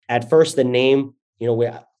At first, the name, we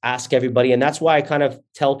ask everybody. And that's why I kind of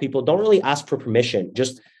tell people, don't really ask for permission.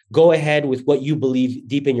 Just go ahead with what you believe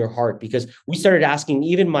deep in your heart. Because we started asking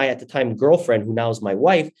even my, at the time, girlfriend, who now is my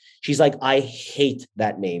wife, she's like, I hate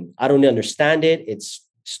that name. I don't understand it. It's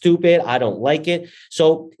stupid. I don't like it.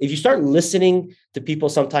 So if you start listening to people,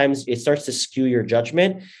 sometimes it starts to skew your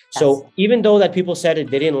judgment. Yes. So even though that people said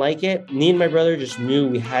it, they didn't like it, me and my brother just knew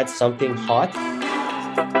we had something hot.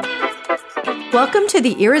 Welcome to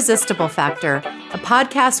the Irresistible Factor, a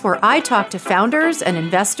podcast where I talk to founders and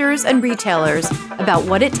investors and retailers about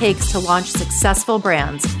what it takes to launch successful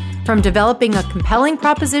brands, from developing a compelling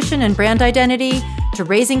proposition and brand identity, to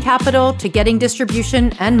raising capital, to getting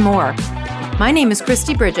distribution, and more. My name is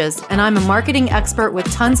Christy Bridges, and I'm a marketing expert with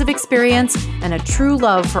tons of experience and a true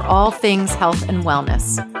love for all things health and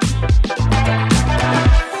wellness.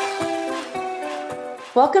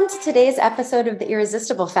 Welcome to today's episode of The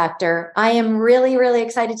Irresistible Factor. I am really, really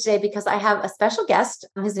excited today because I have a special guest.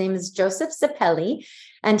 His name is Joseph Zeppilli,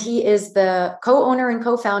 and he is the co-owner and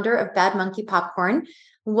co-founder of Bad Monkey Popcorn.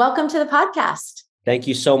 Welcome to the podcast. Thank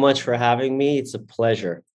you so much for having me. It's a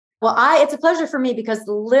pleasure. Well, it's a pleasure for me because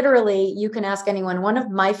literally you can ask anyone. One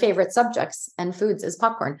of my favorite subjects and foods is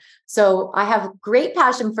popcorn. So I have great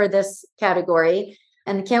passion for this category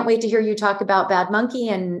and can't wait to hear you talk about Bad Monkey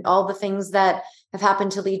and all the things that have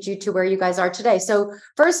happened to lead you to where you guys are today. So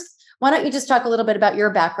first, why don't you just talk a little bit about your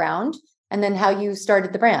background and then how you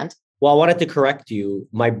started the brand? Well, I wanted to correct you.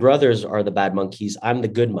 My brothers are the bad monkeys. I'm the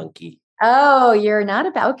good monkey. Oh, you're not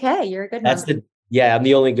about, okay. You're a good monkey. Yeah, I'm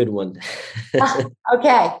the only good one.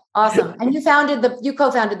 Okay, awesome. And you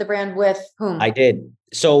co-founded the brand with whom? I did.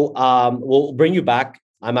 So we'll bring you back.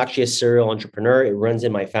 I'm actually a serial entrepreneur. It runs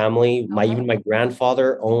in my family. Even my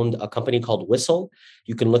grandfather owned a company called Whistle.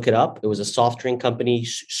 You can look it up. It was a soft drink company,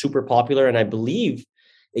 super popular. And I believe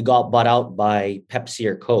it got bought out by Pepsi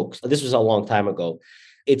or Coke. So this was a long time ago.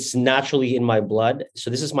 It's naturally in my blood.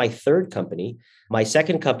 So this is my third company. My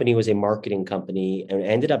second company was a marketing company and I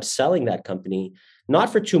ended up selling that company,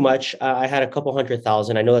 not for too much. I had a couple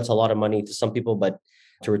 $100,000. I know that's a lot of money to some people, but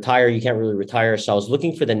to retire, you can't really retire. So I was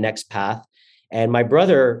looking for the next path. And my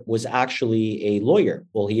brother was actually a lawyer.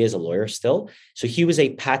 Well, he is a lawyer still. So he was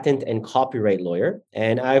a patent and copyright lawyer.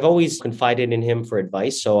 And I've always confided in him for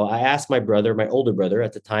advice. So I asked my brother, my older brother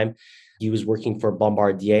at the time, he was working for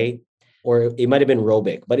Bombardier, or it might have been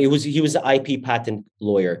Robic, but he was an IP patent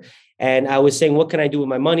lawyer. And I was saying, what can I do with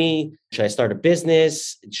my money? Should I start a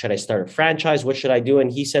business? Should I start a franchise? What should I do? And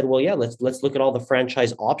he said, well, yeah, let's look at all the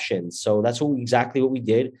franchise options. So that's exactly what we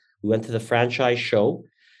did. We went to the franchise show.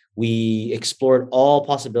 We explored all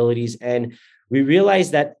possibilities and we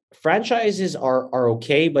realized that franchises are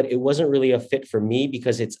okay, but it wasn't really a fit for me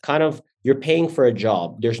because it's kind of, you're paying for a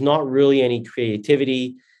job. There's not really any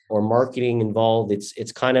creativity or marketing involved.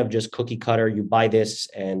 It's kind of just cookie cutter. You buy this.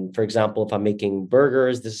 And for example, if I'm making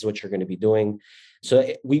burgers, this is what you're going to be doing.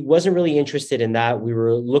 So we wasn't really interested in that. We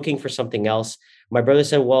were looking for something else. My brother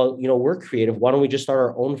said, well, we're creative. Why don't we just start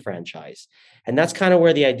our own franchise? And that's kind of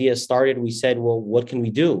where the idea started. We said, well, what can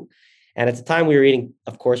we do? And at the time we were eating,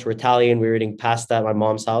 of course, we're Italian. We were eating pasta at my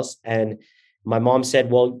mom's house. And my mom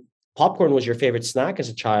said, well, popcorn was your favorite snack as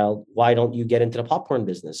a child. Why don't you get into the popcorn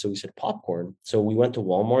business? So we said popcorn. So we went to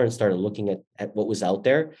Walmart and started looking at what was out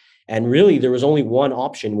there. And really, there was only one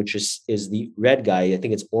option, which is the red guy. I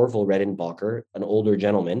think it's Orville Redenbacher, an older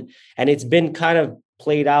gentleman. And it's been kind of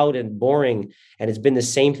played out and boring. And it's been the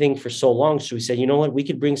same thing for so long. So we said, you know what, we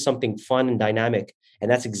could bring something fun and dynamic. And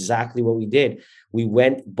that's exactly what we did. We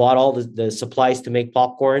bought all the supplies to make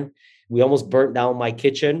popcorn. We almost burnt down my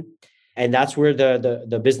kitchen. And that's where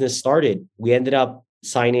the business started. We ended up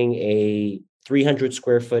signing a 300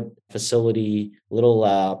 square foot facility, little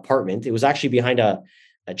apartment. It was actually behind a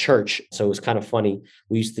church. So it was kind of funny.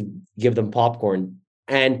 We used to give them popcorn.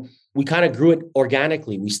 And we kind of grew it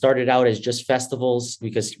organically. We started out as just festivals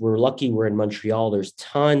because we're lucky we're in Montreal. There's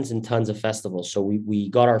tons and tons of festivals. So we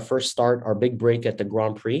got our first start, our big break at the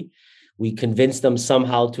Grand Prix. We convinced them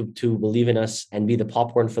somehow to believe in us and be the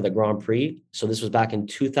popcorn for the Grand Prix. So this was back in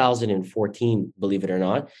 2014, believe it or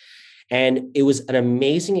not. And it was an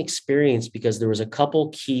amazing experience because there was a couple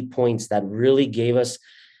key points that really gave us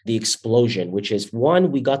the explosion, which is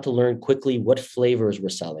one, we got to learn quickly what flavors we're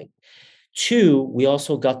selling. Two, we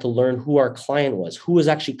also got to learn who our client was, who was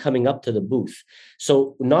actually coming up to the booth.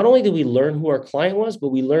 So not only did we learn who our client was, but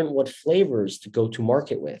we learned what flavors to go to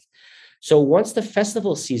market with. So once the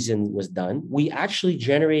festival season was done, we actually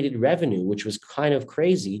generated revenue, which was kind of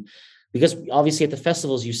crazy because obviously at the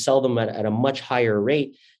festivals, you sell them at a much higher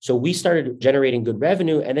rate. So we started generating good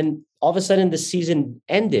revenue. And then all of a sudden the season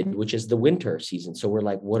ended, which is the winter season. So we're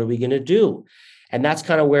like, what are we going to do? And that's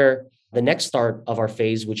kind of where the next start of our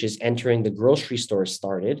phase, which is entering the grocery store,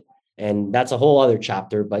 started. And that's a whole other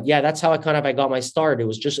chapter. But yeah, that's how I got my start. It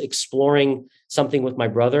was just exploring something with my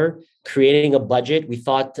brother, creating a budget. We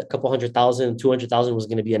thought a couple 100,000, 200,000 was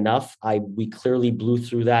going to be enough. We clearly blew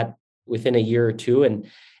through that within a year or two. And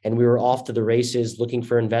we were off to the races looking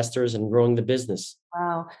for investors and growing the business.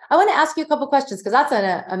 Wow. I want to ask you a couple questions because that's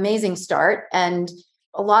an amazing start. And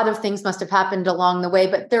a lot of things must have happened along the way.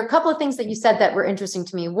 But there are a couple of things that you said that were interesting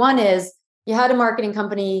to me. One is you had a marketing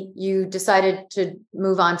company, you decided to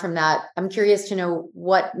move on from that. I'm curious to know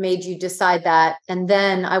what made you decide that. And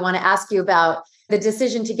then I want to ask you about the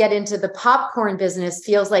decision to get into the popcorn business.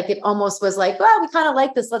 Feels like it almost was like, well, we kind of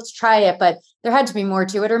like this, let's try it, but there had to be more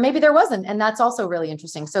to it, or maybe there wasn't. And that's also really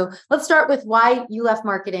interesting. So let's start with why you left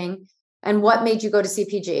marketing and what made you go to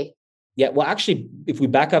CPG. Yeah, well, actually, if we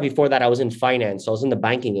back up before that, I was in finance. So I was in the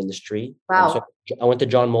banking industry. Wow. So I went to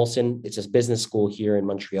John Molson. It's a business school here in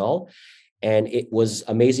Montreal. And it was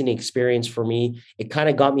amazing experience for me. It kind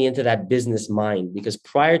of got me into that business mind because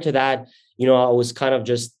prior to that, I was kind of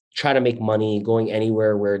just trying to make money, going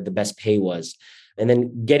anywhere where the best pay was. And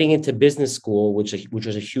then getting into business school, which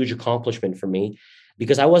was a huge accomplishment for me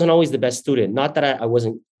because I wasn't always the best student. Not that I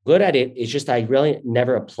wasn't good at it. It's just I really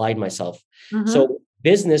never applied myself. Mm-hmm. So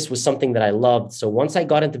business was something that I loved. So once I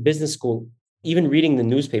got into business school, even reading the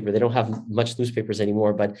newspaper, they don't have much newspapers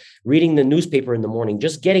anymore, but reading the newspaper in the morning,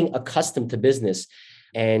 just getting accustomed to business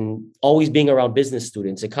and always being around business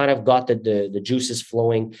students, it kind of got the juices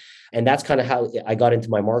flowing. And that's kind of how I got into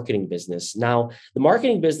my marketing business. Now, the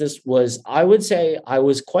marketing business was, I would say I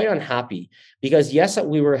was quite unhappy because yes,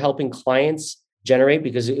 we were helping clients generate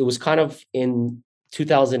because it was kind of in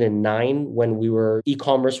 2009 when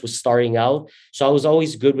e-commerce was starting out. So I was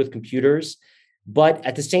always good with computers. But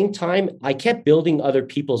at the same time, I kept building other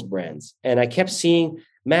people's brands and I kept seeing,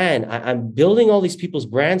 man, I'm building all these people's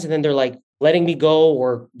brands and then they're like letting me go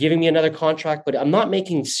or giving me another contract, but I'm not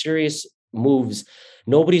making serious moves.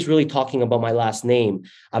 Nobody's really talking about my last name.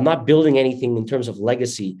 I'm not building anything in terms of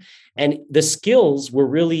legacy. And the skills were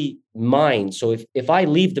really mine. So if I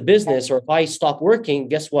leave the business or if I stop working,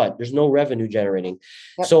 guess what? There's no revenue generating.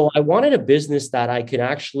 Yep. So I wanted a business that I could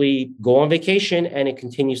actually go on vacation and it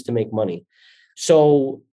continues to make money.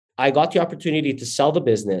 So I got the opportunity to sell the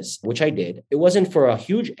business, which I did. It wasn't for a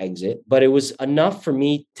huge exit, but it was enough for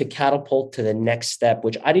me to catapult to the next step,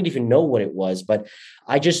 which I didn't even know what it was. But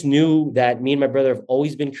I just knew that me and my brother have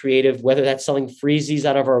always been creative, whether that's selling freezies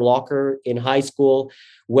out of our locker in high school,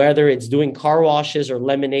 whether it's doing car washes or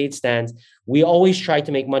lemonade stands. We always tried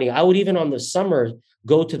to make money. I would even on the summer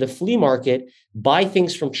go to the flea market, buy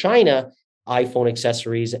things from China, iPhone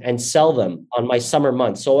accessories, and sell them on my summer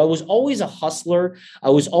months. So I was always a hustler. I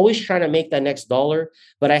was always trying to make that next dollar,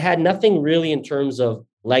 but I had nothing really in terms of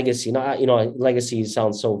legacy. Legacy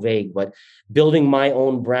sounds so vague, but building my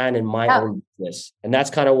own brand and my own business. And that's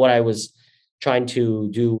kind of what I was trying to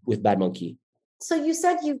do with Bad Monkey. So you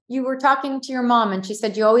said you were talking to your mom and she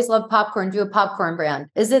said you always love popcorn, do a popcorn brand.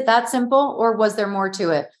 Is it that simple or was there more to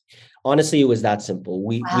it? Honestly, it was that simple.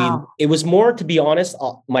 It was more, to be honest,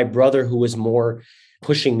 my brother who was more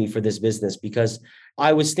pushing me for this business because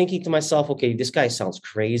I was thinking to myself, okay, this guy sounds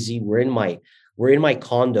crazy. We're in my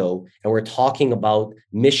condo and we're talking about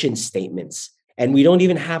mission statements and we don't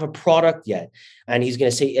even have a product yet. And he's going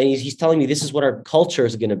to say, and he's telling me this is what our culture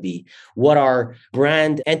is going to be, what our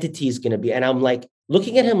brand entity is going to be. And I'm like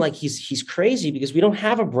looking at him like he's crazy because we don't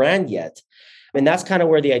have a brand yet. And that's kind of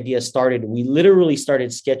where the idea started. We literally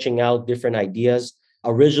started sketching out different ideas.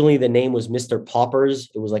 Originally, the name was Mr. Poppers.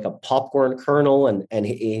 It was like a popcorn kernel and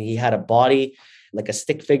he had a body like a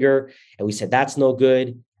stick figure. And we said, that's no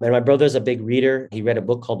good. And my brother's a big reader. He read a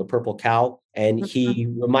book called The Purple Cow. And he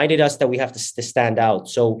reminded us that we have to stand out.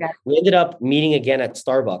 So we ended up meeting again at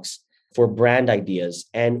Starbucks for brand ideas.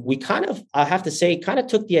 And we I have to say,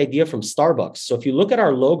 took the idea from Starbucks. So if you look at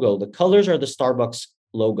our logo, the colors are the Starbucks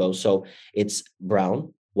logo. So it's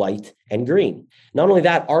brown, white, and green. Not only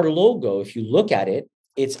that, our logo, if you look at it,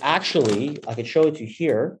 it's actually, I can show it to you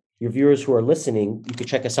here. Your viewers who are listening, you can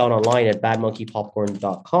check us out online at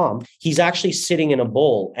badmonkeypopcorn.com. He's actually sitting in a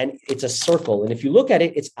bowl and it's a circle. And if you look at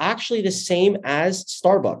it, it's actually the same as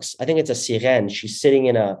Starbucks. I think it's a sirene. She's sitting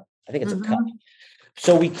in a cup.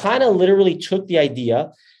 So we kind of literally took the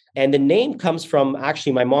idea, and the name comes from,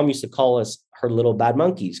 actually, my mom used to call us her little bad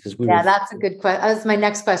monkeys because that's a good question. That's my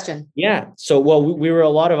next question. Yeah. So, we were a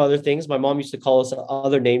lot of other things. My mom used to call us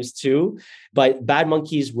other names too, but Bad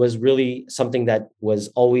Monkeys was really something that was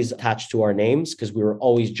always attached to our names because we were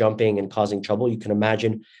always jumping and causing trouble. You can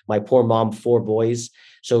imagine my poor mom, 4 boys.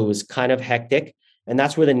 So it was kind of hectic. And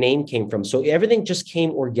that's where the name came from. So everything just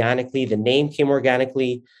came organically. The name came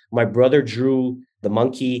organically. My brother drew the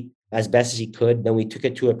monkey as best as he could. Then we took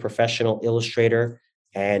it to a professional illustrator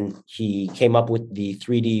and he came up with the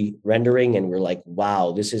 3D rendering. And we're like,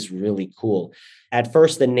 wow, this is really cool. At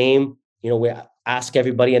first, the name, we ask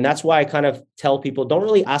everybody. And that's why I kind of tell people, don't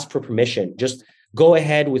really ask for permission. Just go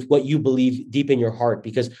ahead with what you believe deep in your heart,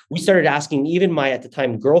 because we started asking even my, at the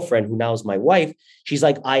time, girlfriend, who now is my wife. She's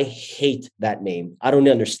like, I hate that name. I don't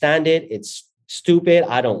understand it. It's stupid.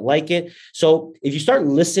 I don't like it. So if you start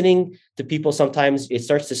listening to people, sometimes it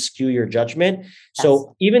starts to skew your judgment. Yes.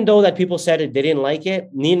 So even though that people said it, they didn't like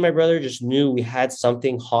it, me and my brother just knew we had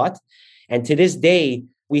something hot. And to this day,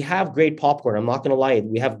 we have great popcorn. I'm not going to lie.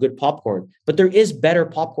 We have good popcorn, but there is better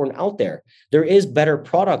popcorn out there. There is better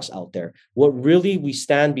products out there. What really we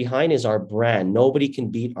stand behind is our brand. Nobody can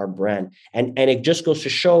beat our brand. And it just goes to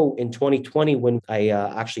show in 2020, when I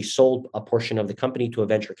actually sold a portion of the company to a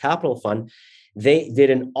venture capital fund, they did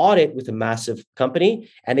an audit with a massive company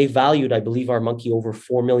and they valued, I believe, our monkey over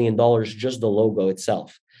 $4 million, just the logo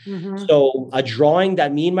itself. Mm-hmm. So a drawing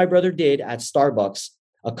that me and my brother did at Starbucks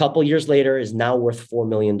a couple years later is now worth $4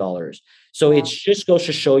 million. So it just goes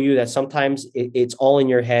to show you that sometimes it's all in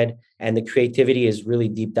your head and the creativity is really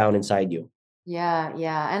deep down inside you. Yeah.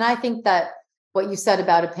 Yeah. And I think that what you said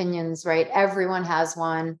about opinions, right? Everyone has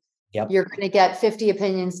one. Yep. You're going to get 50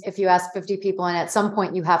 opinions if you ask 50 people. And at some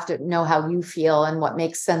point you have to know how you feel and what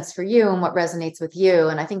makes sense for you and what resonates with you.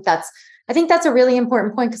 And I think that's a really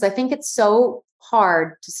important point, because I think it's so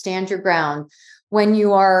hard to stand your ground when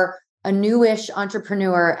you are a newish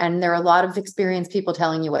entrepreneur and there are a lot of experienced people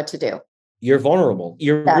telling you what to do. You're vulnerable.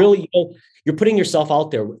 You're really, you're putting yourself out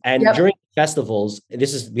there. And during festivals,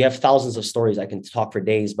 we have thousands of stories. I can talk for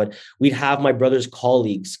days, but we'd have my brother's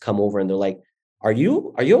colleagues come over and they're like, are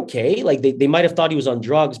you okay? Like they might have thought he was on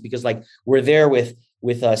drugs, because like we're there with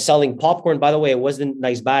selling popcorn. By the way, it wasn't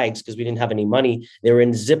nice bags because we didn't have any money. They were in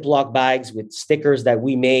Ziploc bags with stickers that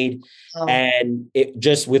we made, and it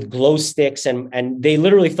just with glow sticks. And they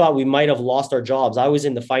literally thought we might have lost our jobs. I was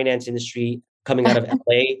in the finance industry coming out of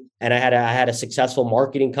LA, and I had a successful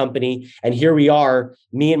marketing company. And here we are,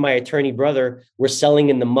 me and my attorney brother, we're selling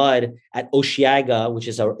in the mud at Osheaga, which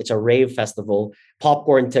is it's a rave festival,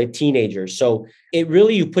 popcorn to teenagers. So it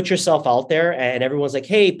really, you put yourself out there and everyone's like,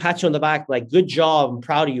 hey, pat you on the back, like, good job, I'm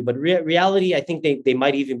proud of you. But reality, I think they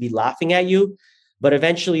might even be laughing at you, but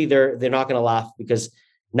eventually they're not going to laugh, because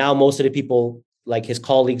now most of the people, like his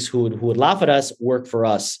colleagues who would laugh at us, work for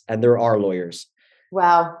us, and they're our lawyers.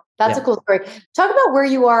 Wow. That's a cool story. Talk about where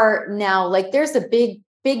you are now. Like there's a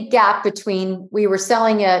big gap between we were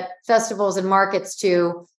selling at festivals and markets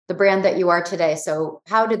to the brand that you are today. So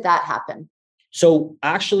how did that happen? So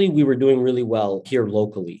actually, we were doing really well here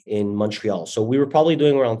locally in Montreal. So we were probably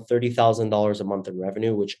doing around $30,000 a month in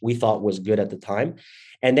revenue, which we thought was good at the time.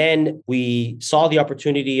 And then we saw the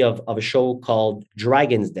opportunity of a show called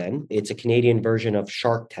Dragon's Den. It's a Canadian version of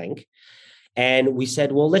Shark Tank. And we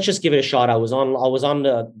said, well, let's just give it a shot. I was on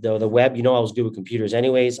the web. I was good with computers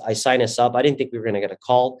anyways. I signed us up. I didn't think we were going to get a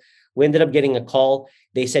call. We ended up getting a call.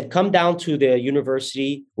 They said, come down to the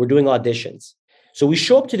university. We're doing auditions. So we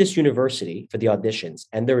show up to this university for the auditions,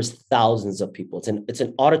 and there is thousands of people. It's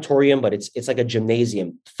an auditorium, but it's like a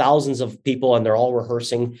gymnasium, thousands of people, and they're all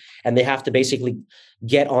rehearsing, and they have to basically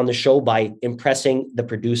get on the show by impressing the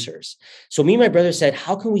producers. So me and my brother said,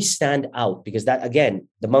 how can we stand out? Because that, again,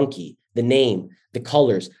 the monkey, the name, the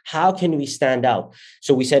colors, how can we stand out?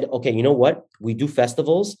 So we said, okay, you know what? We do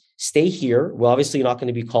festivals, stay here. We're obviously not going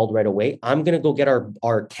to be called right away. I'm going to go get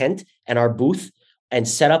our tent and our booth and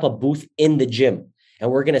set up a booth in the gym. And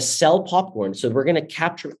we're going to sell popcorn. So we're going to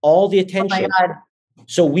capture all the attention. Oh my God.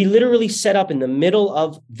 So we literally set up in the middle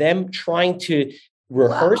of them trying to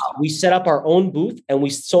rehearse. Wow. We set up our own booth and we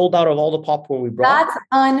sold out of all the popcorn we brought. That's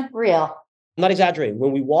unreal. I'm not exaggerating.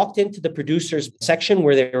 When we walked into the producers section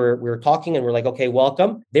where we were talking and we're like, okay,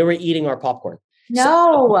 welcome. They were eating our popcorn.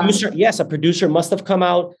 No. So a producer must have come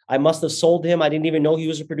out. I must have sold him. I didn't even know he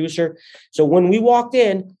was a producer. So when we walked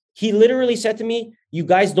in, he literally said to me, you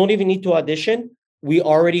guys don't even need to audition. We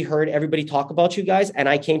already heard everybody talk about you guys. And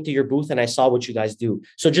I came to your booth and I saw what you guys do.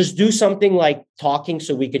 So just do something like talking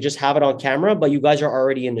so we could just have it on camera, but you guys are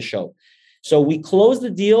already in the show. So we closed the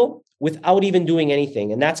deal without even doing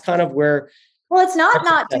anything. And that's kind of where Well, it's not That's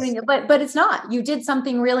not success. doing it, but it's not. You did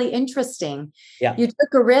something really interesting. Yeah. You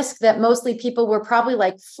took a risk that mostly people were probably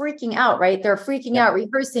like freaking out, right? They're freaking out,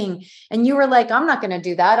 rehearsing. And you were like, I'm not going to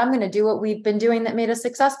do that. I'm going to do what we've been doing that made us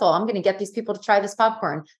successful. I'm going to get these people to try this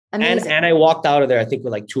popcorn. Amazing. And I walked out of there, I think,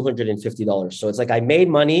 with like $250. So it's like I made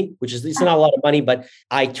money, which is it's not a lot of money, but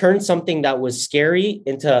I turned something that was scary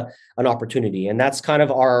into an opportunity. And that's kind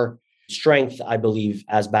of our strength, I believe,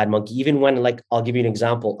 as Bad Monkey. Even when, like, I'll give you an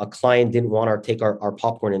example, a client didn't want to take our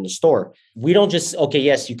popcorn in the store. We don't just, okay,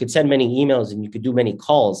 yes, you could send many emails and you could do many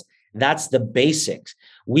calls. That's the basics.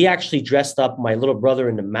 We actually dressed up my little brother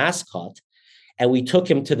in the mascot and we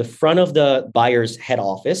took him to the front of the buyer's head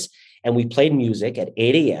office and we played music at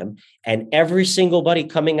 8 a.m. And every single buddy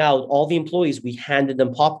coming out, all the employees, we handed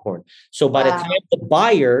them popcorn. So by the time the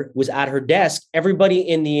buyer was at her desk, everybody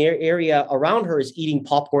in the area around her is eating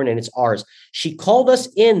popcorn and it's ours. She called us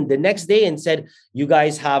in the next day and said, you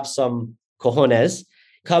guys have some cojones,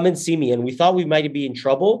 come and see me. And we thought we might be in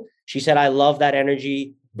trouble. She said, I love that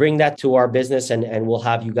energy. Bring that to our business and we'll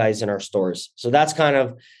have you guys in our stores. So that's kind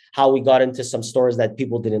of how we got into some stores that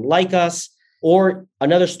people didn't like us. Or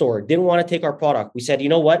another store didn't want to take our product. We said, you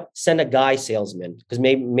know what? Send a guy salesman because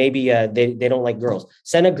maybe they don't like girls.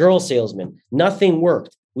 Send a girl salesman. Nothing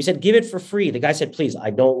worked. We said, give it for free. The guy said, please,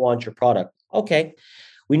 I don't want your product. Okay.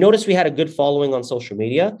 We noticed we had a good following on social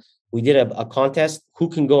media. We did a contest. Who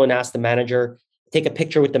can go and ask the manager, take a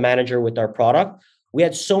picture with the manager with our product? We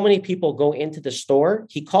had so many people go into the store.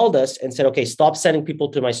 He called us and said, okay, stop sending people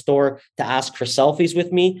to my store to ask for selfies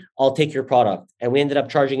with me. I'll take your product. And we ended up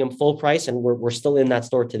charging him full price. And we're still in that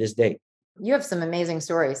store to this day. You have some amazing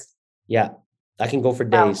stories. Yeah, I can go for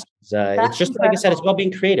days. It's just, like I said, it's about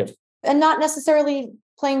being creative. And not necessarily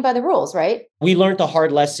playing by the rules, right? We learned a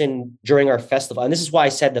hard lesson during our festival. And this is why I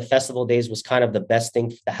said the festival days was kind of the best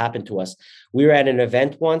thing that happened to us. We were at an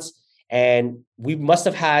event once and we must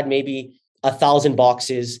have had maybe 1,000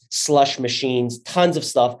 boxes, slush machines, tons of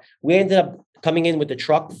stuff. We ended up coming in with the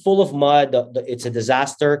truck full of mud. It's a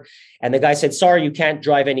disaster. And the guy said, sorry, you can't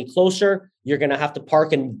drive any closer. You're going to have to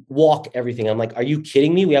park and walk everything. I'm like, are you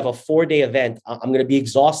kidding me? We have a 4-day event. I'm going to be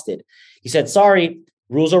exhausted. He said, sorry,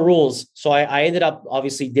 rules are rules. So I ended up,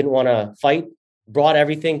 obviously didn't want to fight, brought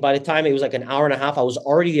everything. By the time it was like an hour and a half, I was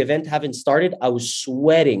already, the event having started. I was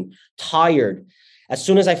sweating, tired. As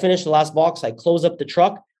soon as I finished the last box, I closed up the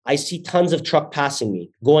truck. I see tons of truck passing me,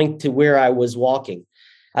 going to where I was walking.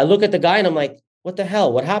 I look at the guy and I'm like, what the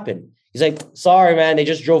hell? What happened? He's like, sorry, man, they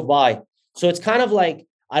just drove by. So it's kind of like,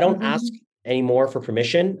 I don't ask anymore for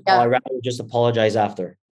permission. I rather just apologize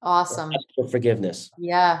after. Awesome. Ask for forgiveness.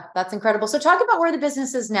 Yeah, that's incredible. So talk about where the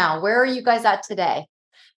business is now. Where are you guys at today?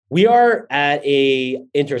 We are at a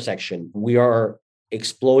intersection. We are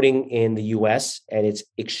exploding in the US and it's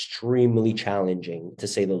extremely challenging to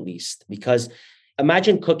say the least, because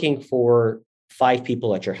imagine cooking for 5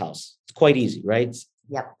 people at your house. It's quite easy, right?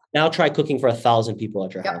 Yep. Now try cooking for 1,000 people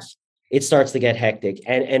at your house. It starts to get hectic.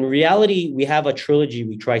 And in reality, we have a trilogy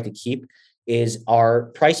we try to keep is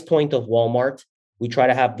our price point of Walmart. We try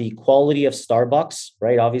to have the quality of Starbucks,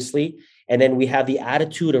 right? Obviously. And then we have the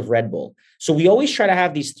attitude of Red Bull. So we always try to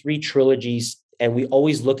have these 3 trilogies. And we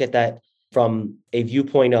always look at that from a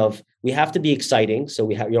viewpoint of we have to be exciting. So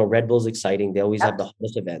we have, Red Bull's exciting. They always have the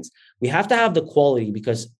hottest events. We have to have the quality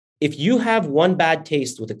because if you have one bad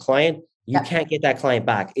taste with a client, you can't get that client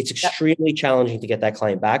back. It's extremely challenging to get that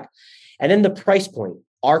client back. And then the price point.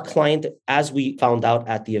 Our client, as we found out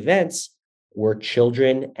at the events, were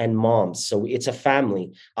children and moms. So it's a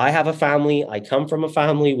family. I have a family. I come from a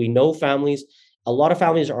family. We know families. A lot of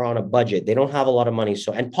families are on a budget. They don't have a lot of money.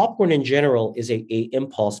 So, and popcorn in general is a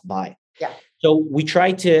impulse buy. Yeah. So we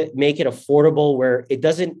try to make it affordable where it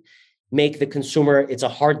doesn't make the consumer, it's a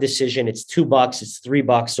hard decision. It's $2, it's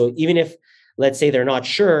 $3. So even if, let's say they're not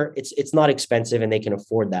sure, it's not expensive and they can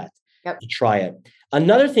afford that to try it.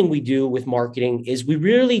 Another thing we do with marketing is we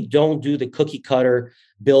really don't do the cookie cutter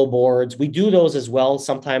billboards. We do those as well.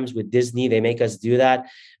 Sometimes with Disney, they make us do that.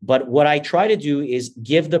 But what I try to do is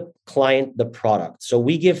give the client the product. So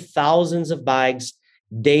we give thousands of bags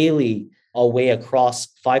daily away across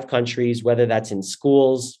 5 countries, whether that's in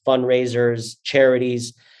schools, fundraisers,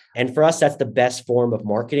 charities. And for us, that's the best form of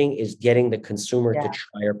marketing is getting the consumer to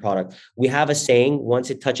try our product. We have a saying,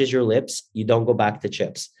 once it touches your lips, you don't go back to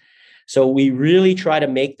chips. So we really try to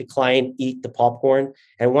make the client eat the popcorn.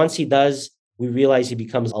 And once he does, we realize he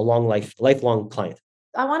becomes a lifelong client.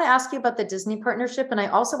 I want to ask you about the Disney partnership. And I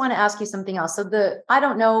also want to ask you something else. So I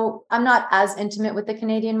don't know, I'm not as intimate with the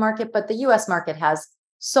Canadian market, but the US market has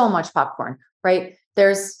so much popcorn, right?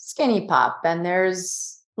 There's Skinny Pop and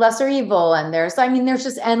there's Lesser Evil, and there's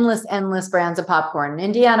just endless brands of popcorn,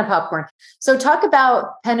 Indiana popcorn. So talk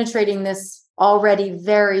about penetrating this already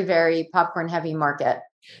very, very popcorn heavy market.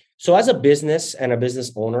 So as a business and a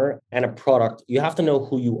business owner and a product, you have to know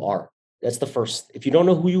who you are. That's the first. If you don't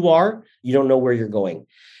know who you are, you don't know where you're going.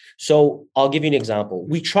 So I'll give you an example.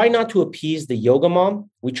 We try not to appease the yoga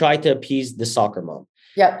mom. We try to appease the soccer mom.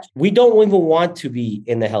 Yep. We don't even want to be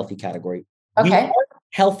in the healthy category. Okay. We are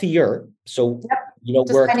healthier. So,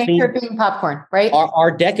 just we're by clean. nature of being popcorn, right?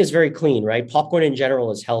 Our deck is very clean, right? Popcorn in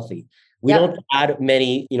general is healthy. We don't add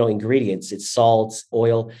many, ingredients. It's salts,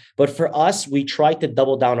 oil. But for us, we try to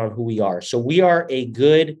double down on who we are. So we are a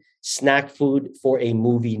good snack food for a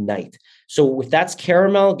movie night. So if that's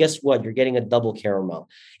caramel, guess what? You're getting a double caramel.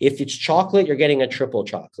 If it's chocolate, you're getting a triple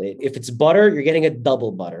chocolate. If it's butter, you're getting a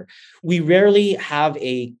double butter. We rarely have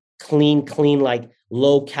a clean, like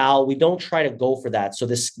low cal. We don't try to go for that. So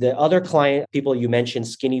the other client, people you mentioned,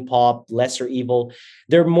 Skinny Pop, Lesser Evil,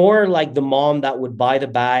 they're more like the mom that would buy the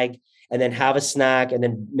bag and then have a snack, and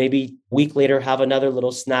then maybe a week later have another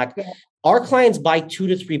little snack. Yeah. Our clients buy 2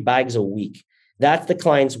 to 3 bags a week. That's the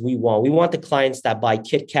clients we want. We want the clients that buy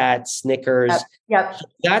Kit Kat, Snickers. Yep. So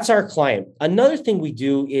that's our client. Another thing we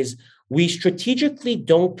do is we strategically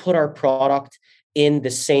don't put our product in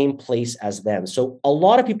the same place as them. So a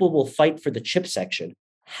lot of people will fight for the chip section.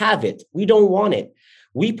 Have it. We don't want it.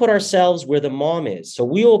 We put ourselves where the mom is. So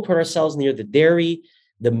we will put ourselves near the dairy,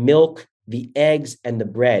 the milk, the eggs, and the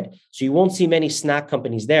bread. So you won't see many snack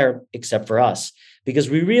companies there except for us, because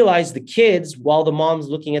we realize the kids, while the mom's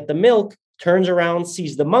looking at the milk, turns around,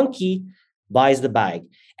 sees the monkey, buys the bag.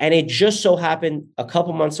 And it just so happened a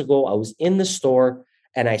couple months ago, I was in the store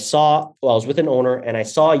and I was with an owner and I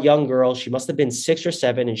saw a young girl. She must have been 6 or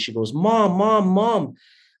 7. And she goes, Mom,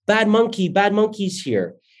 bad monkey's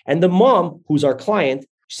here. And the mom, who's our client,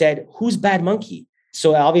 said, who's bad monkey?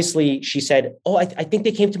 So obviously she said, I think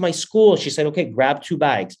they came to my school. She said, okay, grab 2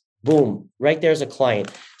 bags. Boom, right there's a client.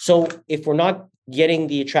 So if we're not getting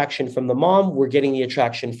the attraction from the mom, we're getting the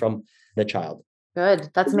attraction from the child. Good.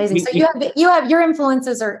 That's amazing. So you have your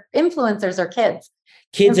influencers are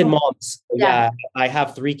kids and moms. Yeah. I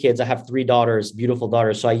have 3 kids. I have 3 daughters, beautiful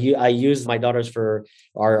daughters. So I use my daughters for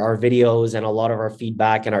our videos and a lot of our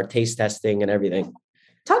feedback and our taste testing and everything.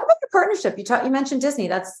 Talk about your partnership. You mentioned Disney.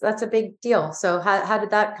 That's a big deal. So how did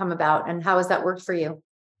that come about and how has that worked for you?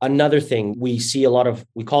 Another thing, we see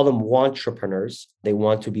we call them wantrepreneurs. They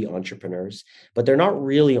want to be entrepreneurs, but they're not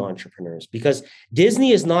really entrepreneurs because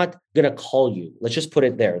Disney is not going to call you. Let's just put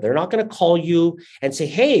it there. They're not going to call you and say,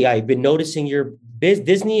 hey, I've been noticing your business.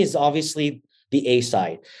 Disney is obviously the A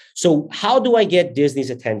side. So how do I get Disney's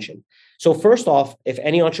attention? So first off, if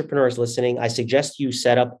any entrepreneur is listening, I suggest you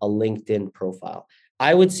set up a LinkedIn profile.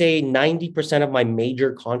 I would say 90% of my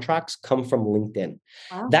major contracts come from LinkedIn.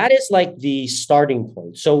 Wow. That is like the starting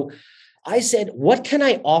point. So I said, what can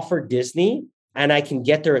I offer Disney and I can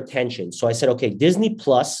get their attention? So I said, okay, Disney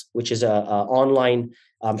Plus, which is a online,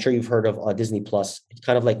 I'm sure you've heard of Disney Plus. It's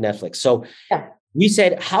kind of like Netflix. So we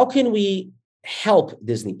said, how can we help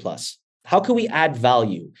Disney Plus? How can we add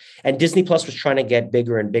value? And Disney Plus was trying to get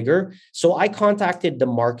bigger and bigger. So I contacted the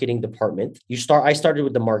marketing department. I started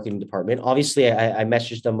with the marketing department. Obviously, I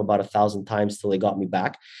messaged them about 1,000 times till they got me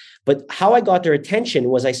back. But how I got their attention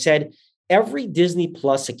was I said, every Disney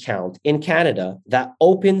Plus account in Canada that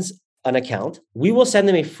opens an account, we will send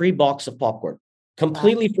them a free box of popcorn,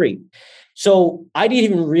 completely free. So I didn't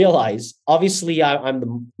even realize, obviously I'm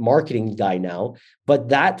the marketing guy now, but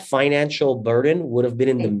that financial burden would have been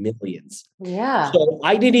in the millions. Yeah. So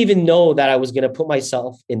I didn't even know that I was going to put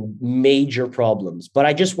myself in major problems, but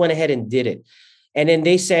I just went ahead and did it. And then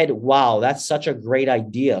they said, wow, that's such a great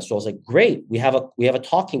idea. So I was like, great, we have a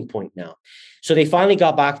talking point now. So they finally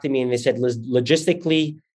got back to me and they said,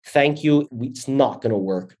 logistically, thank you. It's not going to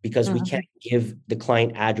work because we can't give the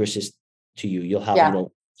client addresses to you. You'll have,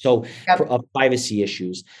 So privacy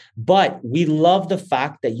issues, but we love the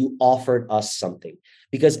fact that you offered us something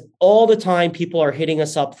because all the time people are hitting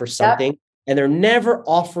us up for something and they're never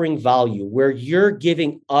offering value where you're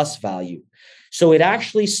giving us value. So it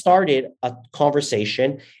actually started a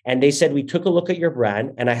conversation and they said, we took a look at your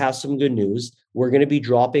brand and I have some good news. We're going to be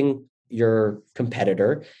dropping your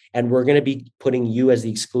competitor and we're going to be putting you as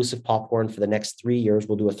the exclusive popcorn for the next 3 years.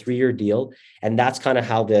 We'll do a 3-year deal. And that's kind of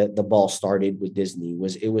how the ball started with Disney.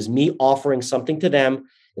 It was me offering something to them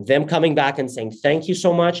coming back and saying, thank you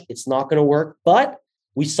so much. It's not going to work, but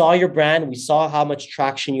we saw your brand. We saw how much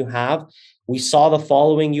traction you have. We saw the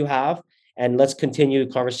following you have. And let's continue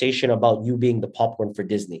the conversation about you being the popcorn for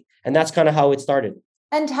Disney. And that's kind of how it started.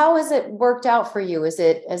 And how has it worked out for you? Is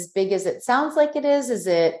it as big as it sounds like it is? Is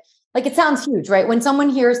it Like it sounds huge, right? When someone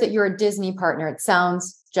hears that you're a Disney partner, it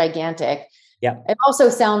sounds gigantic. Yeah. It also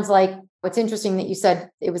sounds like what's interesting that you said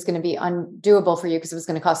it was going to be undoable for you because it was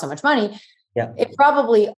going to cost so much money. Yeah. It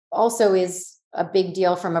probably also is a big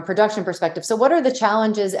deal from a production perspective. So what are the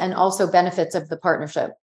challenges and also benefits of the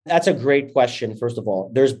partnership? That's a great question. First of all,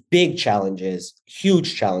 there's big challenges,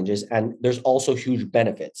 huge challenges, and there's also huge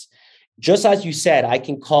benefits. Just as you said, I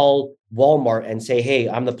can call Walmart and say, hey,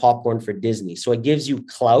 I'm the popcorn for Disney. So it gives you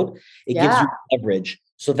clout, it gives you leverage.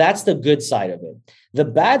 So that's the good side of it. The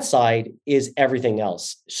bad side is everything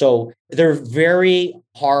else. So they're very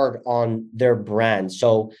hard on their brand.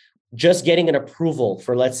 So just getting an approval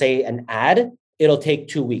for, let's say, an ad, it'll take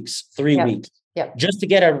 2 weeks, 3 weeks. Yep. Just to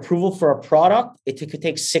get an approval for a product, it could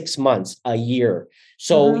take 6 months, a year.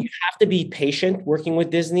 So you have to be patient working with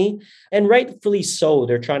Disney, and rightfully so.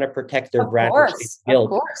 They're trying to protect their brand, which they built.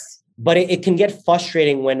 Of course. But it can get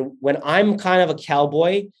frustrating when I'm kind of a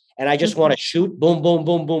cowboy and I just want to shoot, boom, boom,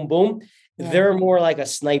 boom, boom, boom. Yeah. They're more like a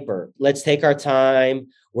sniper. Let's take our time.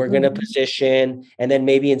 We're going to position, and then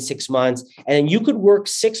maybe in 6 months, and then you could work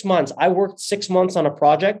 6 months. I worked 6 months on a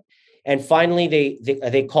project. And finally,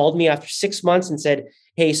 they called me after 6 months and said,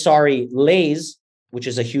 hey, sorry, Lay's, which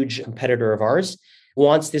is a huge competitor of ours,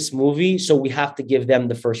 wants this movie. So we have to give them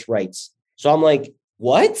the first rights. So I'm like,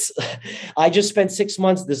 what? I just spent 6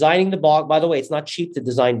 months designing the box. By the way, it's not cheap to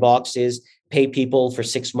design boxes, pay people for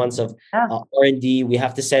 6 months of R&D. We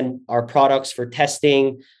have to send our products for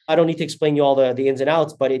testing. I don't need to explain you all the ins and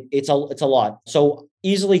outs, but it's a lot. So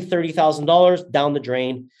easily $30,000 down the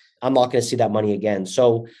drain. I'm not going to see that money again.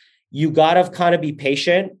 So you got to kind of be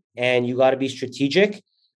patient and you got to be strategic,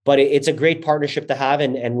 but it's a great partnership to have.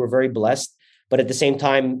 And we're very blessed. But at the same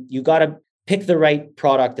time, you got to pick the right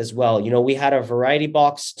product as well. You know, we had a variety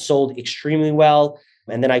box sold extremely well.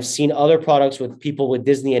 And then I've seen other products with people with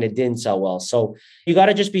Disney and it didn't sell well. So you got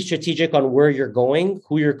to just be strategic on where you're going,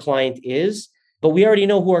 who your client is. But we already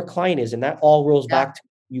know who our client is. And that all rolls back to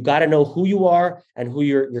you got to know who you are and who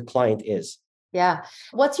your client is. Yeah.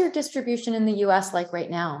 What's your distribution in the US like right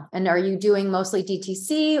now? And are you doing mostly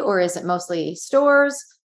DTC or is it mostly stores?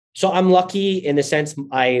 So I'm lucky in the sense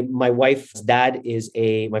my wife's dad is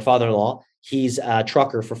my father-in-law. He's a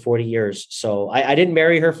trucker for 40 years. So I didn't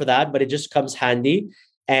marry her for that, but it just comes handy.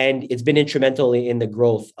 And it's been instrumental in the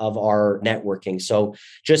growth of our networking. So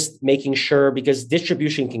just making sure, because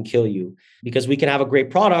distribution can kill you, because we can have a great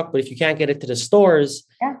product, but if you can't get it to the stores,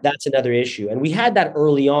 that's another issue. And we had that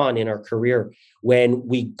early on in our career when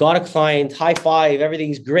we got a client, high five,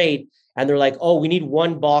 everything's great. And they're like, oh, we need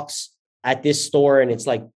one box at this store. And it's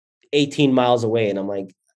like 18 miles away. And I'm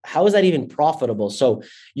like, how is that even profitable? So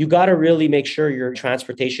you got to really make sure your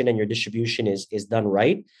transportation and your distribution is done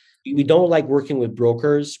right. We don't like working with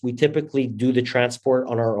brokers. We typically do the transport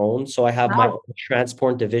on our own. So I have my own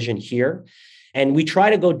transport division here. And we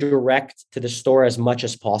try to go direct to the store as much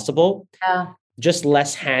as possible. Just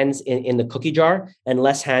less hands in the cookie jar and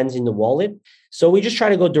less hands in the wallet. So we just try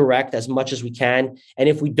to go direct as much as we can. And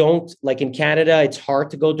if we don't, like in Canada, it's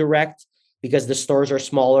hard to go direct because the stores are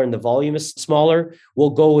smaller and the volume is smaller.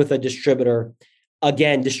 We'll go with a distributor.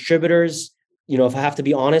 Again, distributors, you know, if I have to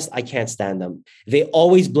be honest, I can't stand them. They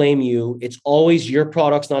always blame you. It's always your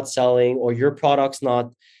product's not selling or your product's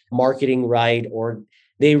not marketing right, or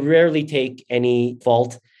they rarely take any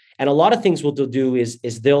fault. And a lot of things what they'll do is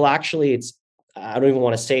they'll actually, I don't even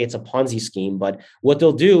want to say it's a Ponzi scheme, but what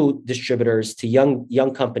they'll do, distributors to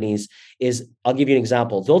young companies, is, I'll give you an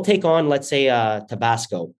example. They'll take on, let's say,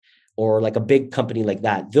 Tabasco or like a big company like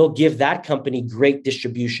that. They'll give that company great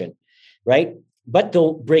distribution, right? But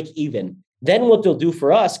they'll break even. Then what they'll do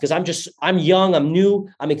for us, because I'm young, I'm new,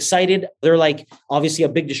 I'm excited. They're like obviously a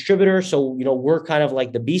big distributor. So, you know, we're kind of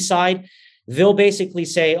like the B side. They'll basically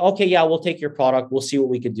say, okay, yeah, we'll take your product. We'll see what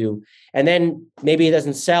we could do. And then maybe it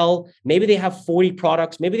doesn't sell. Maybe they have 40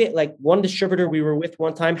 products. Maybe they, like one distributor we were with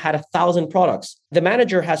one time had 1,000 products. The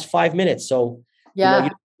manager has 5 minutes. So you know, you don't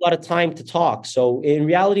have a lot of time to talk. So in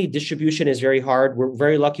reality, distribution is very hard. We're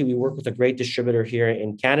very lucky. We work with a great distributor here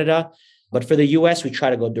in Canada. But for the US, we try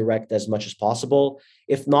to go direct as much as possible.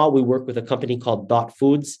 If not, we work with a company called Dot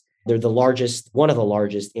Foods. They're one of the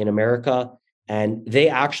largest in America. And they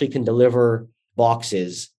actually can deliver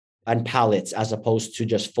boxes and pallets as opposed to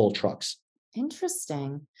just full trucks.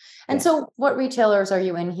 Interesting. And so what retailers are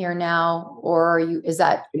you in here now? Or is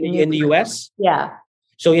that in the US? Yeah.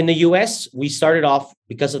 So in the US, we started off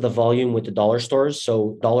because of the volume with the dollar stores.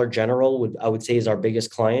 So Dollar General, I would say, is our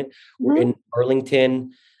biggest client. Mm-hmm. We're in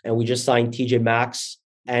Burlington. And we just signed TJ Maxx,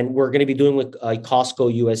 and we're going to be doing with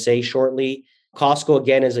Costco USA shortly. Costco,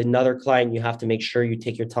 again, is another client. You have to make sure you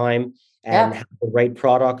take your time and have the right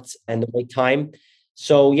product and the right time.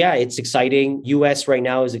 So yeah, it's exciting. US right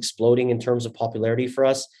now is exploding in terms of popularity for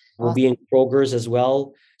us. We'll be in Kroger's as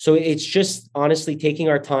well. So it's just honestly taking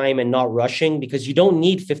our time and not rushing because you don't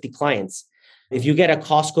need 50 clients. If you get a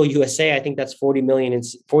Costco USA, I think that's 40 million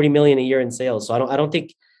a year in sales. So I don't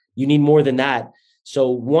think you need more than that. So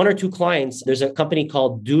one or two clients, there's a company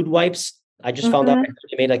called Dude Wipes. I just found out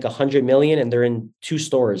they made like 100 million and they're in two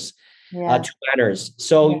stores, two banners.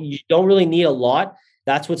 So you don't really need a lot.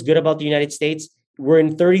 That's what's good about the United States. We're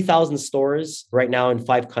in 30,000 stores right now in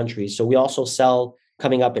 5 countries. So we also sell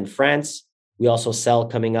coming up in France. We also sell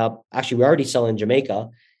coming up. Actually, we already sell in Jamaica,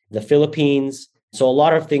 the Philippines. So a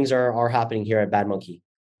lot of things are happening here at Bad Monkey.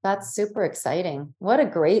 That's super exciting. What a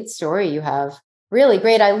great story you have. Really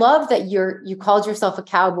great. I love that you called yourself a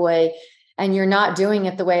cowboy and you're not doing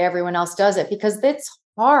it the way everyone else does it because it's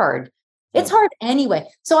hard. It's hard anyway.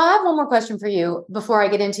 So I have one more question for you before I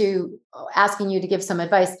get into asking you to give some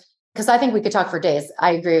advice, because I think we could talk for days.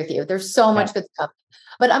 I agree with you. There's so much good stuff.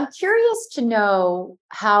 But I'm curious to know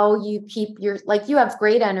how you keep you have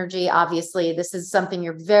great energy. Obviously, this is something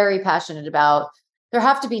you're very passionate about. There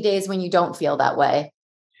have to be days when you don't feel that way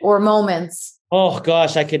or moments. Oh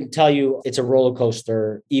gosh, I can tell you it's a roller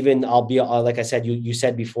coaster. Even I'll be like I said, you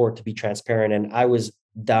said before to be transparent, and I was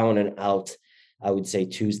down and out, I would say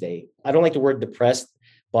Tuesday. I don't like the word depressed,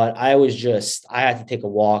 but I had to take a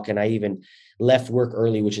walk and I even left work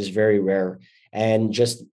early, which is very rare, and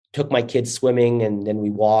just took my kids swimming and then we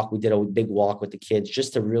did a big walk with the kids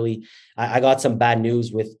just to really, I got some bad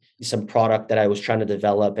news with some product that I was trying to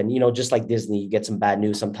develop. And, just like Disney, you get some bad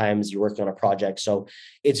news. Sometimes you're working on a project. So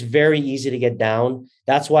it's very easy to get down.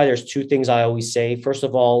 That's why there's 2 things I always say. First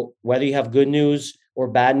of all, whether you have good news or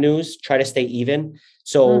bad news, try to stay even.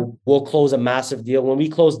 So we'll close a massive deal. When we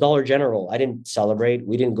closed Dollar General, I didn't celebrate.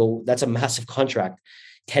 We didn't go, that's a massive contract,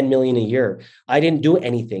 10 million a year. I didn't do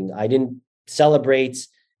anything. I didn't celebrate,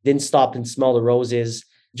 didn't stop and smell the roses.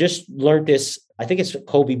 Just learned this. I think it's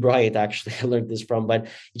Kobe Bryant, actually, I learned this from, but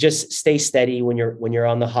just stay steady when you're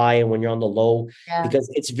on the high and when you're on the low, because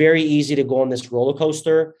it's very easy to go on this roller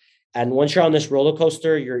coaster. And once you're on this roller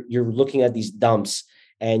coaster, you're looking at these dumps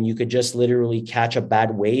and you could just literally catch a bad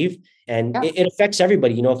wave and it affects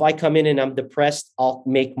everybody. If I come in and I'm depressed, I'll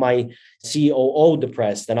make my COO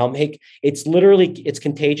depressed and it's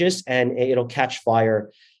contagious and it'll catch fire.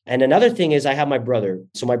 And another thing is I have my brother.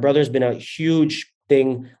 So my brother's been a huge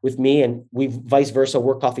thing with me and we vice versa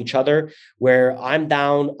work off each other. Where I'm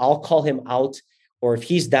down, I'll call him out, or if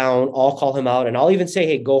he's down, I'll call him out and I'll even say,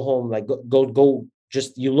 hey, go home, like go,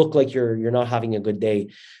 just you look like you're not having a good day.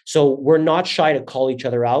 So we're not shy to call each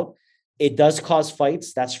other out. It does cause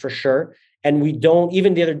fights, that's for sure. And we don't,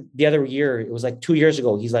 even the other year, it was like 2 years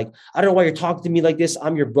ago, he's like, I don't know why you're talking to me like this.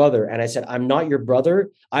 I'm your brother. And I said, I'm not your brother.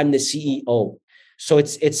 I'm the CEO. So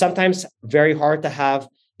it's sometimes very hard to have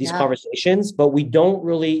these conversations, but we don't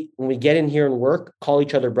really, when we get in here and work, call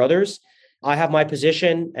each other brothers. I have my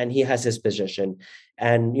position and he has his position.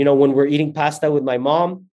 And, when we're eating pasta with my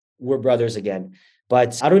mom, we're brothers again.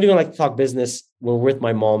 But I don't even like to talk business when we're with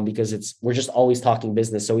my mom because we're just always talking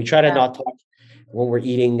business. So we try to not talk when we're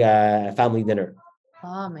eating family dinner.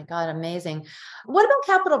 Oh my God, amazing. What about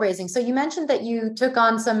capital raising? So you mentioned that you took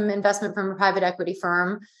on some investment from a private equity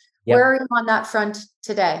firm. Yep. Where are you on that front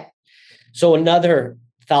today? So another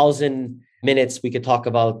 1,000 minutes we could talk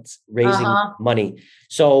about raising money.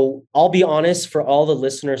 So I'll be honest, for all the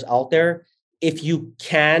listeners out there, if you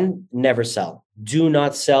can, never sell. Do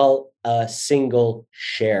not sell a single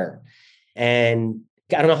share. And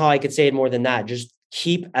I don't know how I could say it more than that. Just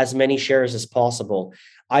keep as many shares as possible.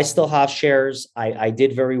 I still have shares. I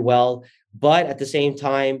did very well. But at the same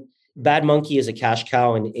time, Bad Monkey is a cash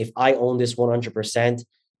cow. And if I own this 100%,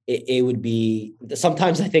 it would be,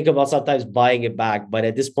 sometimes I think about buying it back. But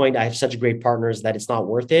at this point, I have such great partners that it's not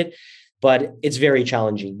worth it. But it's very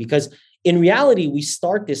challenging because in reality, we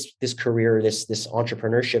start this career, this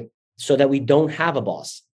entrepreneurship so that we don't have a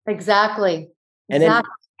boss. Exactly. And then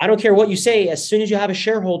I don't care what you say, as soon as you have a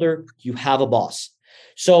shareholder, you have a boss.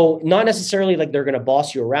 So not necessarily like they're going to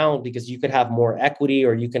boss you around because you could have more equity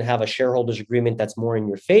or you can have a shareholders agreement that's more in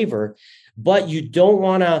your favor, but you don't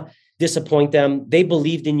want to disappoint them. They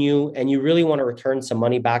believed in you and you really want to return some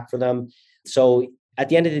money back for them. So at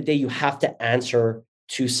the end of the day, you have to answer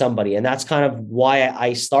to somebody. And that's kind of why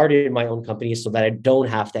I started my own company, so that I don't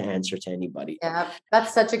have to answer to anybody. Yeah,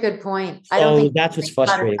 that's such a good point. So I don't think that's what's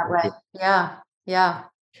frustrating. Yeah.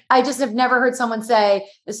 I just have never heard someone say,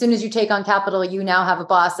 as soon as you take on capital, you now have a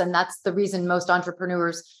boss. And that's the reason most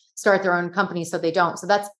entrepreneurs start their own company, so they don't. So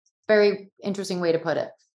that's a very interesting way to put it.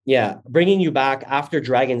 Yeah. Bringing you back after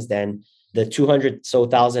Dragon's Den, the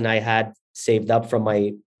 200,000 I had saved up from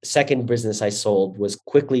my second business I sold was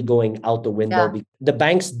quickly going out the window. Yeah. The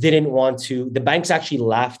banks didn't want to, the banks actually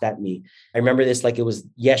laughed at me. I remember this like it was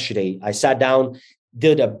yesterday. I sat down,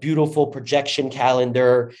 did a beautiful projection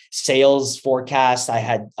calendar, sales forecast. I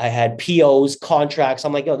had POs, contracts.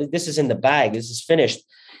 I'm like, oh, this is in the bag. This is finished.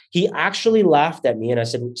 He actually laughed at me and I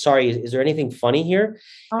said, sorry, is there anything funny here?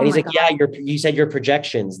 Oh, and he's like, God. Yeah, you said your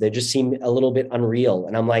projections, they just seem a little bit unreal.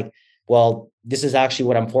 And I'm like, well, this is actually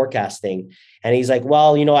what I'm forecasting. And he's like,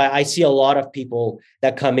 well, I see a lot of people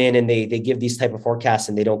that come in and they give these type of forecasts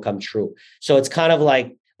and they don't come true. So it's kind of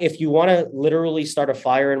like, if you want to literally start a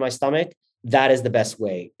fire in my stomach, that is the best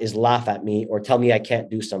way, is laugh at me or tell me I can't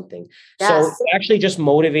do something. Yes. So it actually just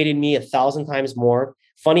motivated me 1,000 times more.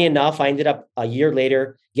 Funny enough, I ended up a year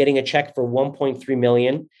later getting a check for 1.3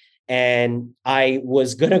 million. And I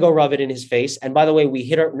was going to go rub it in his face. And by the way,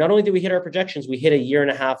 not only did we hit our projections, we hit a year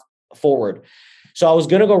and a half forward. So I was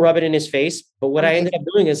going to go rub it in his face. But what I ended up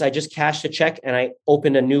doing is I just cashed a check and I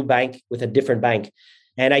opened a new bank with a different bank.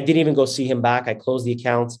 And I didn't even go see him back. I closed the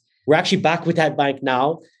accounts. We're actually back with that bank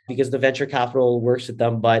now because the venture capital works with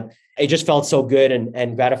them. But it just felt so good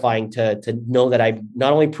and gratifying to know that I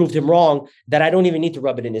not only proved him wrong, that I don't even need to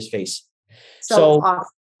rub it in his face. So awesome.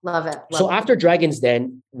 Love it. After Dragon's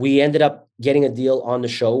Den, we ended up getting a deal on the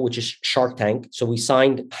show, which is Shark Tank. So we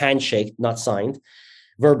signed, handshake, not signed,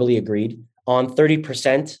 verbally agreed on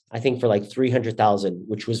 30%, I think for like 300,000,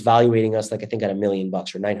 which was valuating us like, I think at $1 million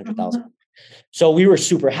or 900,000. Mm-hmm. So we were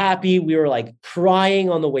super happy. We were like crying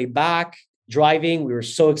on the way back, driving. We were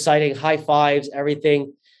so excited, high fives,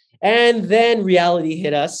 everything. And then reality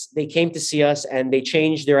hit us. They came to see us and they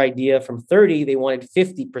changed their idea from 30. They wanted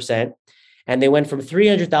 50%. And they went from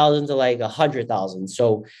 300,000 to like 100,000.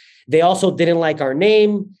 So they also didn't like our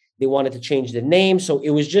name. They wanted to change the name. So it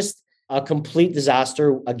was just a complete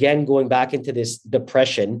disaster. Again, going back into this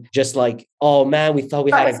depression, just like, oh man, we thought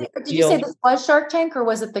we had a good deal. Did you say this was Shark Tank or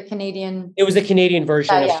was it the Canadian? It was the Canadian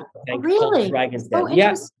version of Shark Tank. Oh, really? Dragon's Den.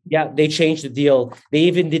 Yeah. They changed the deal. They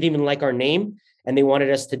didn't even like our name and they wanted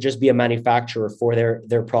us to just be a manufacturer for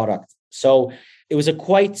their product. So it was a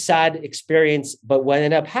quite sad experience, but what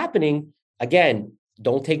ended up happening, again,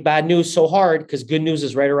 don't take bad news so hard because good news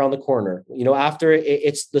is right around the corner. After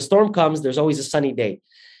the storm comes, there's always a sunny day.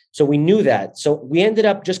 So we knew that. So we ended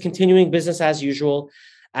up just continuing business as usual.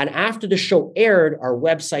 And after the show aired, our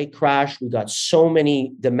website crashed. We got so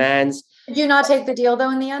many demands. Did you not take the deal though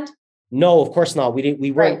in the end? No, of course not.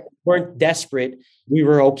 We weren't desperate. We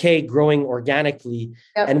were okay growing organically.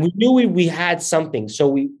 Yep. And we knew we had something. So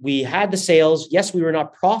we had the sales. Yes, we were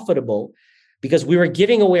not profitable because we were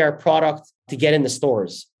giving away our product to get in the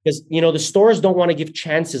stores. Because, the stores don't want to give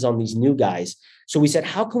chances on these new guys. So we said,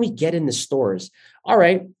 how can we get in the stores? All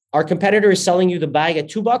right, our competitor is selling you the bag at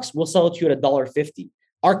 $2. We'll sell it to you at $1.50.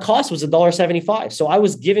 Our cost was $1.75. So I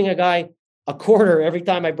was giving a guy a quarter every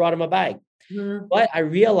time I brought him a bag. Mm-hmm. But I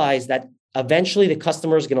realized that eventually the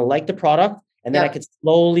customer is going to like the product and then I could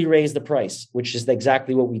slowly raise the price, which is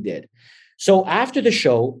exactly what we did. So after the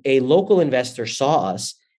show, a local investor saw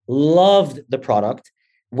us, loved the product,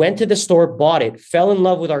 went to the store, bought it, fell in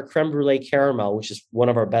love with our creme brulee caramel, which is one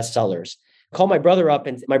of our best sellers. Called my brother up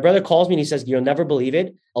and my brother calls me and he says, you'll never believe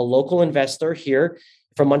it. A local investor here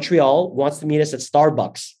from Montreal wants to meet us at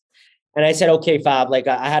Starbucks. And I said, okay, Fab, like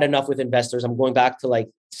I had enough with investors. I'm going back to like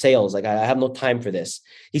sales. Like I have no time for this.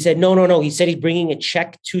 He said, no. He said he's bringing a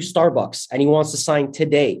check to Starbucks and he wants to sign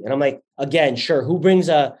today. And I'm like, again, sure. Who brings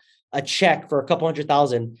a check for a couple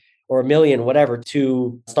 100,000 or $1 million, whatever,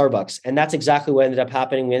 to Starbucks? And that's exactly what ended up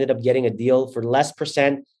happening. We ended up getting a deal for less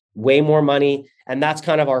percent, way more money. And that's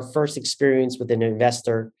kind of our first experience with an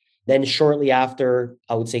investor. Then shortly after,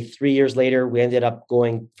 I would say 3 years later, we ended up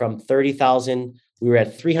going from 30,000. We were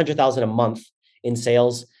at 300,000 a month in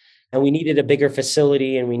sales and we needed a bigger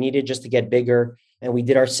facility and we needed just to get bigger. And we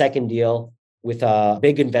did our second deal with a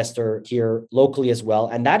big investor here locally as well.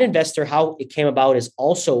 And that investor, how it came about is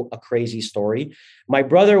also a crazy story. My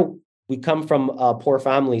brother, we come from a poor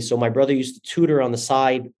family. So my brother used to tutor on the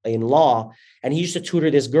side in law, and he used to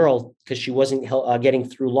tutor this girl because she wasn't getting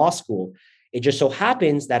through law school. It just so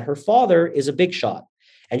happens that her father is a big shot,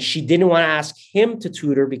 and she didn't want to ask him to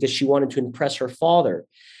tutor because she wanted to impress her father.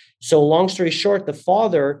 So long story short, the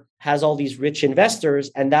father has all these rich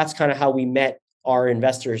investors, and that's kind of how we met our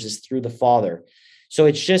investors, is through the father. So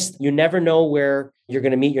it's just, you never know where you're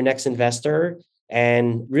going to meet your next investor.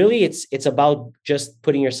 And really, it's about just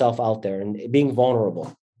putting yourself out there and being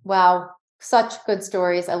vulnerable. Wow. Such good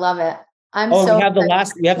stories. I love it. We have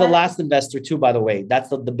the last investor too, by the way. That's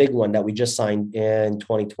the big one that we just signed in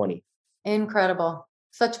 2020. Incredible.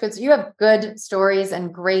 such good. You have good stories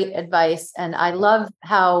and great advice. And I love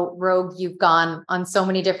how rogue you've gone on so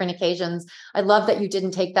many different occasions. I love that you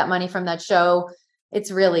didn't take that money from that show.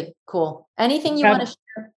 It's really cool. Anything you want to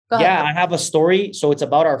share? Go ahead. Yeah, I have a story. So it's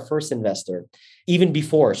about our first investor, even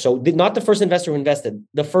before. So not the first investor who invested,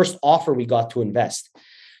 the first offer we got to invest.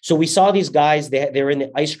 So we saw these guys, they were in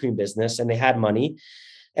the ice cream business and they had money.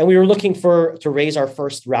 And we were looking to raise our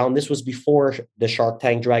first round. This was before the Shark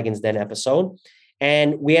Tank Dragon's Den episode.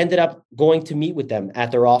 And we ended up going to meet with them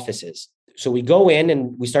at their offices. So we go in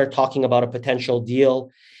and we start talking about a potential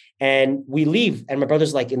deal. And we leave. And my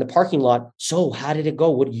brother's like in the parking lot. So how did it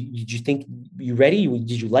go? Did you think you ready?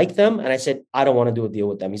 Did you like them? And I said, I don't want to do a deal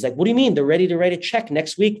with them. He's like, what do you mean? They're ready to write a check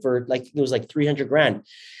next week for it was like 300 grand.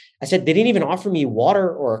 I said, they didn't even offer me water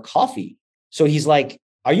or a coffee. So he's like,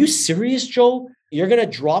 are you serious, Joe? You're going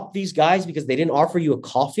to drop these guys because they didn't offer you a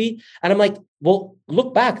coffee? And I'm like, well,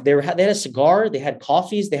 look back. They had a cigar, they had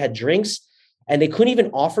coffees, they had drinks, and they couldn't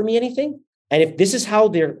even offer me anything. And if this is how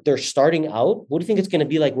they're starting out, what do you think it's going to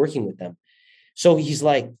be like working with them? So he's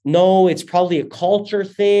like, no, it's probably a culture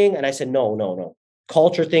thing. And I said, no.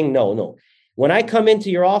 Culture thing, no. When I come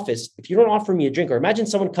into your office, if you don't offer me a drink, or imagine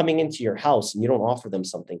someone coming into your house and you don't offer them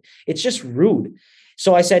something, it's just rude.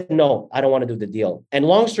 So I said, no, I don't want to do the deal. And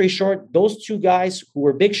long story short, those two guys who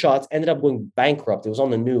were big shots ended up going bankrupt. It was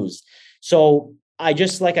on the news. So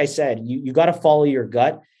like I said, you got to follow your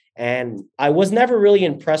gut. And I was never really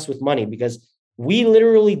impressed with money because we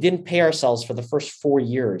literally didn't pay ourselves for the first 4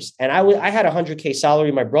 years. And I had a 100K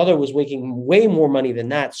salary. My brother was making way more money than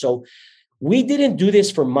that. So we didn't do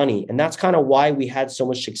this for money. And that's kind of why we had so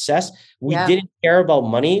much success. We didn't care about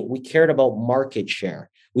money. We cared about market share.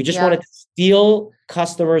 We just wanted to steal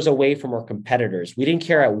customers away from our competitors. We didn't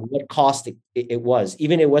care at what cost it was,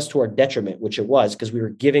 even it was to our detriment, which it was because we were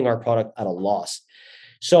giving our product at a loss.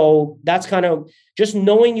 So that's kind of just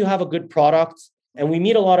knowing you have a good product. And we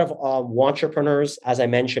meet a lot of entrepreneurs, as I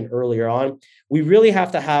mentioned earlier on. We really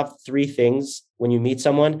have to have 3 things when you meet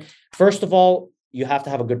someone. First of all, you have to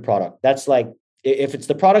have a good product. That's like, if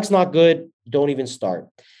the product's not good, don't even start.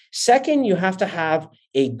 Second, you have to have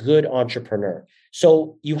a good entrepreneur.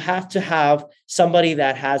 So you have to have somebody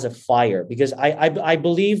that has a fire, because I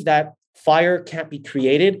believe that fire can't be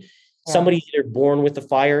created. Yeah. Somebody's either born with the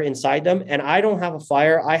fire inside them. And I don't have a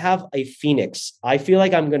fire. I have a phoenix. I feel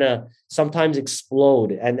like I'm going to sometimes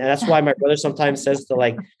explode. And that's why my brother sometimes says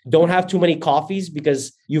to don't have too many coffees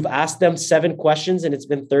because you've asked them 7 questions and it's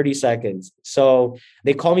been 30 seconds. So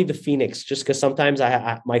they call me the phoenix just because sometimes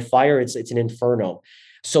my fire, it's an inferno.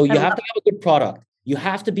 So you have to have a good product. You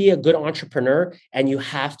have to be a good entrepreneur and you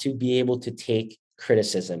have to be able to take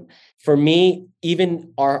criticism. For me,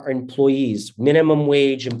 even our employees, minimum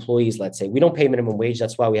wage employees, let's say, we don't pay minimum wage.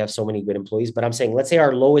 That's why we have so many good employees. But I'm saying, let's say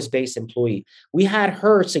our lowest base employee, we had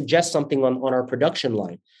her suggest something on our production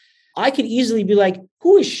line. I could easily be like,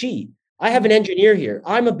 who is she? I have an engineer here.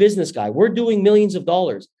 I'm a business guy. We're doing millions of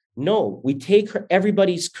dollars. No, we take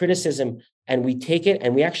everybody's criticism and we take it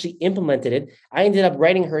and we actually implemented it. I ended up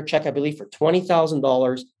writing her a check, I believe, for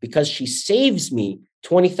 $20,000 because she saves me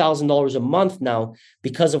 $20,000 a month now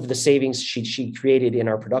because of the savings she created in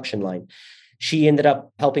our production line. She ended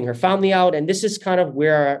up helping her family out. And this is kind of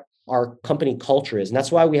where our company culture is. And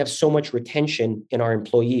that's why we have so much retention in our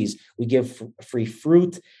employees. We give free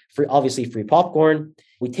fruit, obviously free popcorn.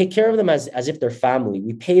 We take care of them as if they're family.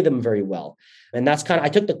 We pay them very well. And that's I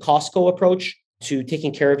took the Costco approach to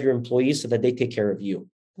taking care of your employees so that they take care of you.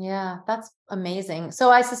 Yeah, that's amazing. So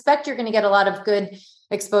I suspect you're going to get a lot of good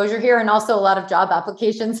exposure here and also a lot of job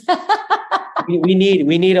applications. we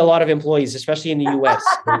need a lot of employees, especially in the US,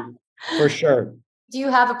 for sure. Do you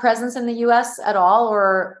have a presence in the US at all,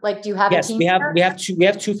 or do you have a team? Yes, we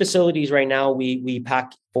have 2 facilities right now. We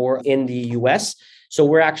pack for in the US. So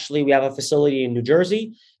we have a facility in New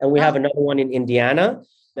Jersey and we have another one in Indiana.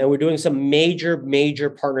 And we're doing some major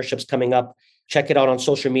partnerships coming up. Check it out on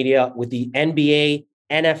social media with the NBA,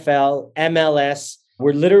 NFL, MLS.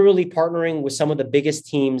 We're literally partnering with some of the biggest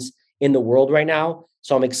teams in the world right now.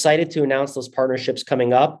 So I'm excited to announce those partnerships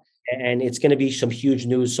coming up. And it's going to be some huge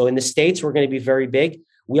news. So in the States, we're going to be very big.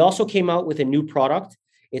 We also came out with a new product.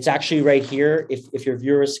 It's actually right here. If your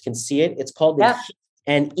viewers can see it, it's called the Heat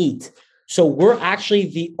and Eat. So we're actually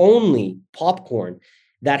the only popcorn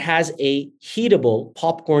that has a heatable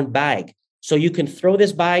popcorn bag. So you can throw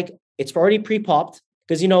this bag. It's already pre-popped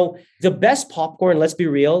because, the best popcorn, let's be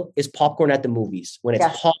real, is popcorn at the movies. When it's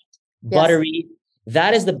hot, buttery,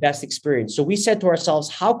 that is the best experience. So we said to ourselves,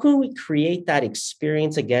 how can we create that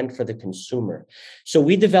experience again for the consumer? So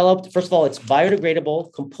we developed, first of all, it's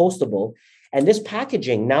biodegradable, compostable. And this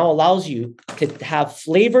packaging now allows you to have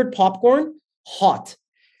flavored popcorn hot.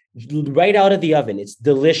 right out of the oven. It's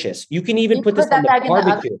delicious. You can even put this on the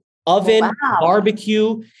barbecue. Oven,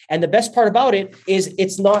 barbecue. And the best part about it is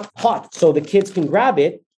it's not hot. So the kids can grab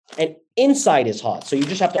it and inside is hot. So you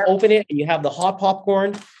just have to open it and you have the hot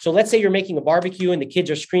popcorn. So let's say you're making a barbecue and the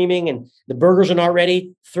kids are screaming and the burgers are not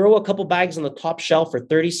ready. Throw a couple bags on the top shelf for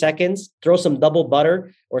 30 seconds. Throw some double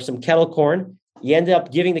butter or some kettle corn. You end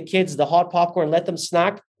up giving the kids the hot popcorn, let them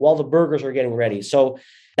snack while the burgers are getting ready. So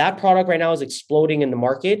that product right now is exploding in the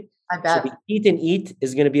market. I bet. So the Eat and Eat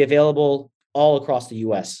is going to be available all across the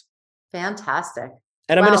US. Fantastic.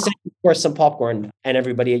 And I'm going to send you, of course, some popcorn and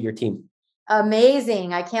everybody at your team.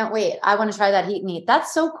 Amazing. I can't wait. I want to try that Eat and Eat.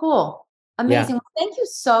 That's so cool. Amazing. Well, thank you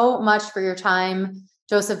so much for your time,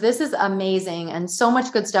 Joseph. This is amazing and so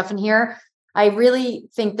much good stuff in here. I really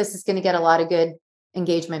think this is going to get a lot of good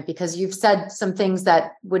engagement because you've said some things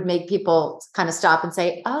that would make people kind of stop and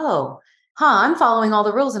say, I'm following all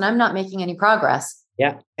the rules and I'm not making any progress.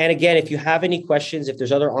 Yeah. And again, if you have any questions, if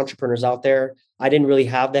there's other entrepreneurs out there, I didn't really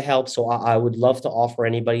have the help. So I would love to offer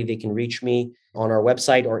anybody. They can reach me on our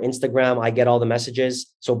website or Instagram. I get all the messages.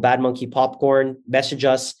 So Bad Monkey Popcorn, message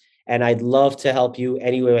us. And I'd love to help you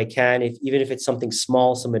any way I can. Even if it's something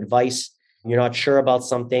small, some advice, you're not sure about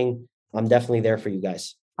something, I'm definitely there for you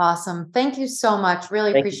guys. Awesome. Thank you so much.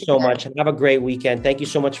 Really appreciate it. Thank you so much. And have a great weekend. Thank you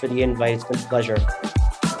so much for the invite. It's been a pleasure.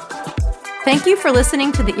 Thank you for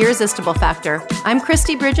listening to The Irresistible Factor. I'm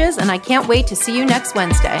Christy Bridges, and I can't wait to see you next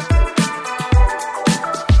Wednesday.